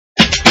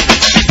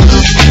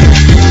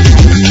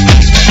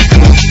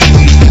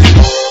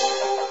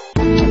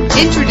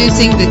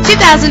Introducing the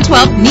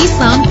 2012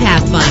 Nissan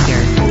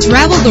Pathfinder.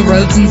 Travel the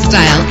roads in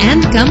style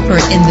and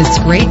comfort in this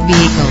great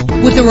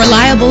vehicle with a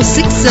reliable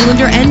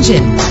 6-cylinder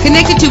engine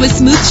connected to a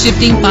smooth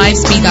shifting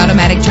 5-speed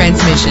automatic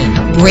transmission.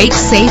 Brake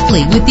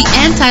safely with the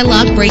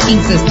anti-lock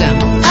braking system.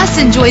 Plus,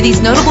 enjoy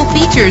these notable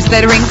features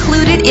that are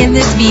included in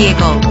this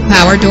vehicle: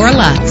 power door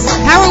locks,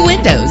 power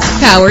windows,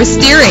 power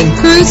steering,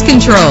 cruise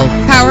control,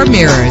 power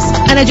mirrors,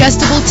 an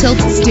adjustable tilt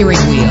steering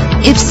wheel.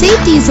 If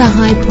safety is a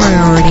high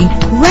priority,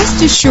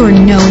 rest assured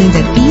knowing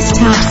that these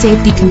top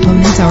safety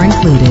components are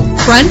included: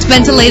 front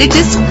ventilated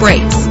disc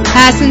brakes,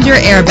 passenger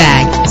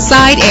airbag,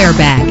 side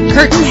airbag,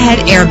 curtain head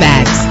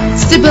airbags,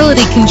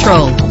 stability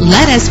control.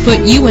 Let us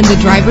put you in the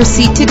driver's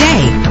seat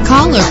today.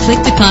 Call or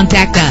click to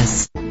contact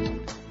us.